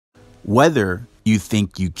Whether you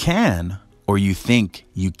think you can or you think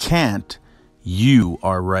you can't, you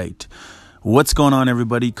are right. What's going on,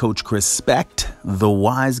 everybody? coachchrispect, the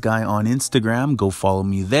wise guy on Instagram. Go follow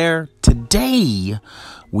me there. Today,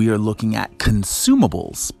 we are looking at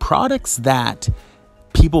consumables, products that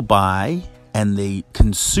people buy and they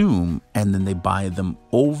consume, and then they buy them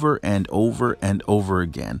over and over and over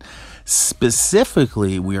again.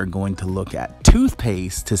 Specifically, we are going to look at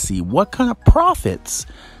toothpaste to see what kind of profits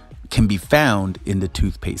can be found in the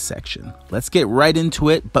toothpaste section. Let's get right into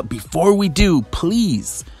it. But before we do,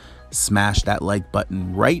 please smash that like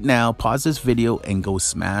button right now. Pause this video and go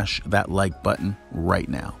smash that like button right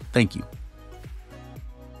now. Thank you.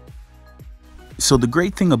 So the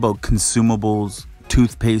great thing about consumables,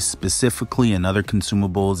 toothpaste specifically, and other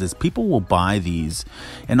consumables is people will buy these,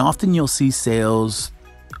 and often you'll see sales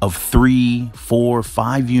of 3, 4,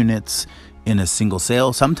 5 units in a single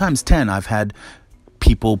sale, sometimes 10. I've had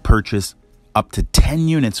people purchase up to 10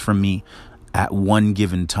 units from me at one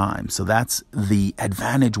given time. So that's the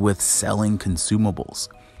advantage with selling consumables.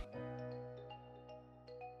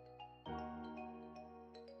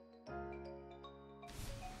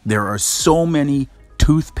 There are so many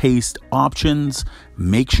toothpaste options.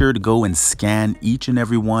 Make sure to go and scan each and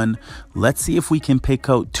every one. Let's see if we can pick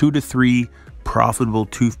out 2 to 3 profitable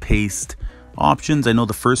toothpaste options. I know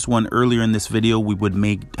the first one earlier in this video we would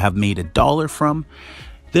have made $1 from.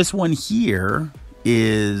 This one here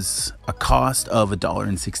is a cost of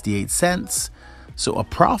 $1.68. So a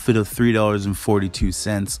profit of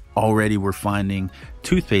 $3.42. Already we're finding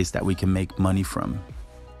toothpaste that we can make money from.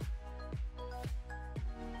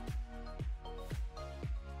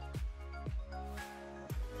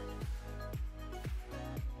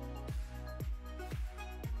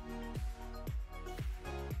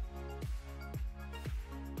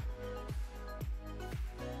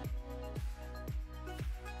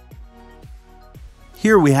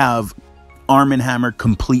 Here we have Arm & Hammer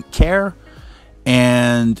Complete Care,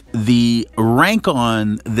 and the rank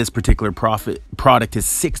on this particular product is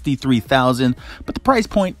 $63,000, but the price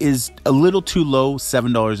point is a little too low,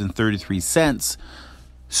 $7.33.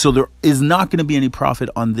 So there is not going to be any profit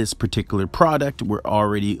on this particular product. We're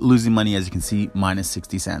already losing money, as you can see, minus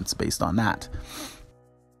 60 cents based on that.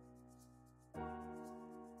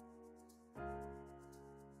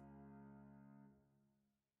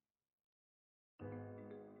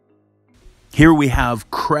 Here we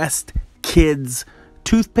have Crest Kids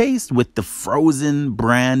toothpaste with the frozen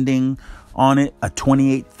branding on it, a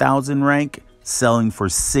 28,000 rank, selling for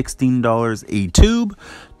 $16 a tube.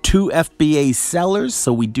 2 FBA sellers,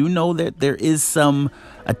 so we do know that there is some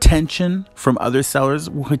attention from other sellers,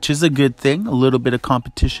 which is a good thing. A little bit of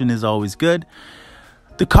competition is always good.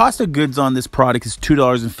 The cost of goods on this product is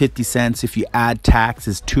 $2.50. If you add tax,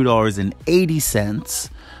 is $2.80.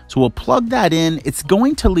 So we'll plug that in. It's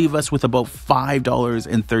going to leave us with about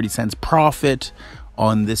 $5.30 profit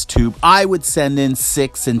on this tube. I would send in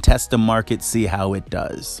 6 and test the market, see how it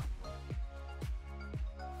does.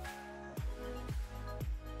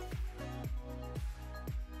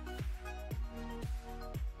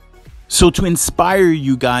 So to inspire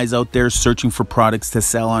you guys out there searching for products to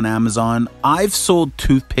sell on Amazon, I've sold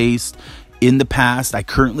toothpaste in the past. I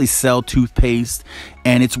currently sell toothpaste,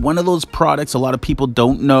 and it's one of those products a lot of people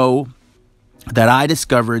don't know that I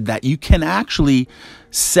discovered that you can actually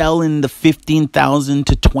sell in the 15,000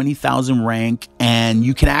 to 20,000 rank, and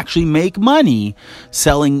you can actually make money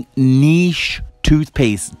selling niche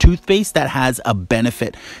toothpaste that has a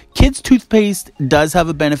benefit. Kids toothpaste does have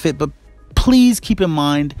a benefit, but please keep in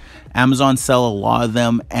mind Amazon sell a lot of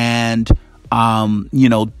them, and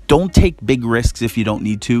don't take big risks if you don't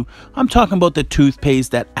need to. I'm talking about the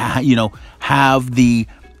toothpaste that, have the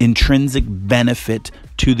intrinsic benefit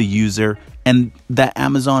to the user and that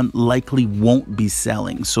Amazon likely won't be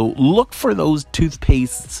selling. So look for those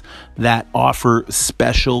toothpastes that offer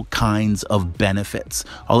special kinds of benefits.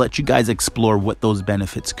 I'll let you guys explore what those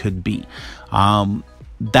benefits could be.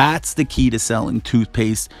 That's the key to selling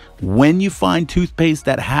toothpaste. When you find toothpaste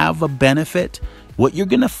that have a benefit, what you're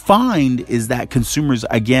going to find is that consumers,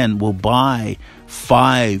 again, will buy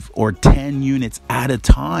 5 or 10 units at a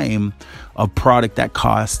time of product that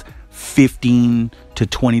costs $15 to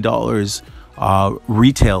 $20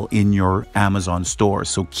 retail in your Amazon store.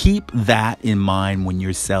 So keep that in mind when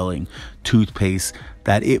you're selling toothpaste,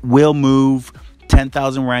 that it will move.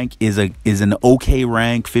 10,000 rank is an okay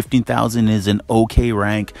rank. 15,000 is an okay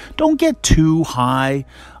rank. Don't get too high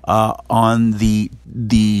on the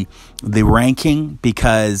ranking,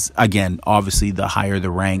 because again, obviously the higher the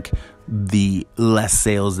rank, the less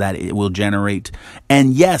sales that it will generate.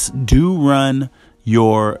 And yes, do run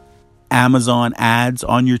your Amazon ads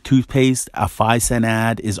on your toothpaste. A 5-cent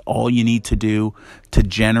ad is all you need to do to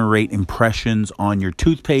generate impressions on your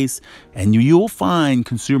toothpaste, and you'll find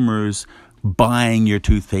consumers buying your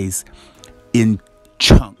toothpaste in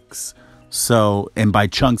chunks. So, and by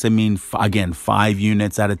chunks, I mean, again, 5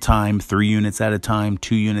 units at a time, 3 units at a time,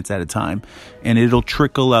 2 units at a time, and it'll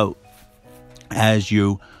trickle out as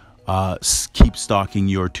you keep stocking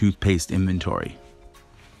your toothpaste inventory.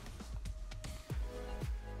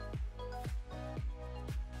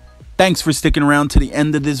 Thanks for sticking around to the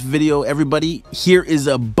end of this video, everybody. Here is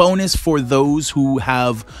a bonus for those who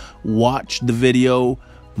have watched the video.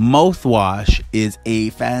 Mouthwash is a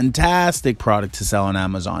fantastic product to sell on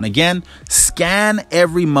Amazon. Again, scan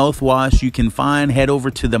every mouthwash you can find. Head over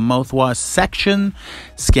to the mouthwash section.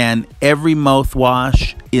 Scan every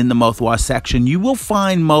mouthwash in the mouthwash section. You will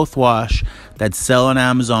find mouthwash that sell on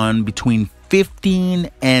Amazon between $15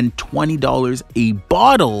 and $20 a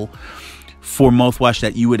bottle for mouthwash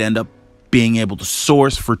that you would end up being able to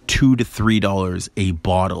source for $2 to $3 a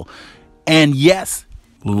bottle. And yes,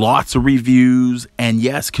 lots of reviews, and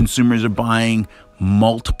yes, consumers are buying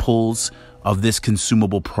multiples of this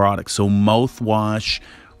consumable product. So mouthwash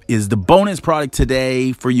is the bonus product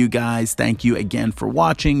today for you guys. Thank you again for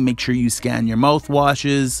watching. Make sure you scan your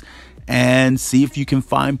mouthwashes and see if you can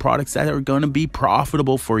find products that are going to be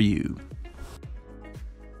profitable for you.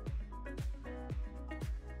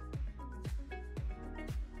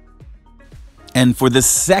 And for the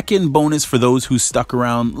second bonus, for those who stuck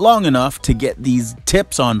around long enough to get these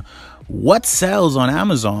tips on what sells on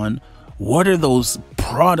Amazon, what are those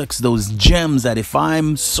products, those gems that if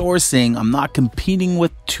I'm sourcing, I'm not competing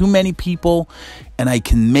with too many people and I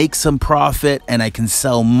can make some profit and I can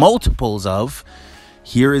sell multiples of.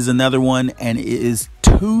 Here is another one, and it is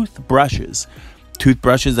toothbrushes.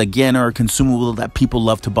 Toothbrushes, again, are a consumable that people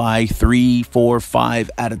love to buy 3, 4,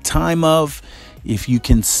 5 at a time of. If you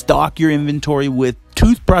can stock your inventory with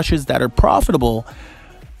toothbrushes that are profitable,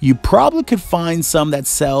 you probably could find some that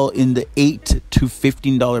sell in the $8 to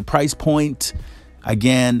 $15 price point.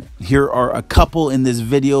 Again, here are a couple in this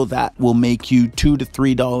video that will make you $2 to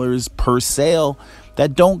 $3 per sale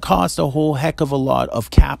that don't cost a whole heck of a lot of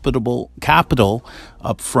capital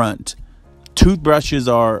up front. Toothbrushes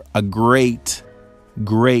are a great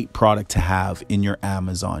product to have in your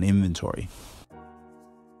Amazon inventory.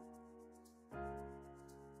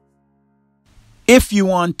 If you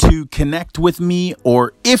want to connect with me,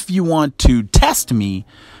 or if you want to test me,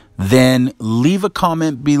 then leave a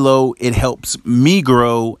comment below. It helps me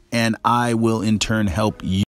grow, and I will in turn help you.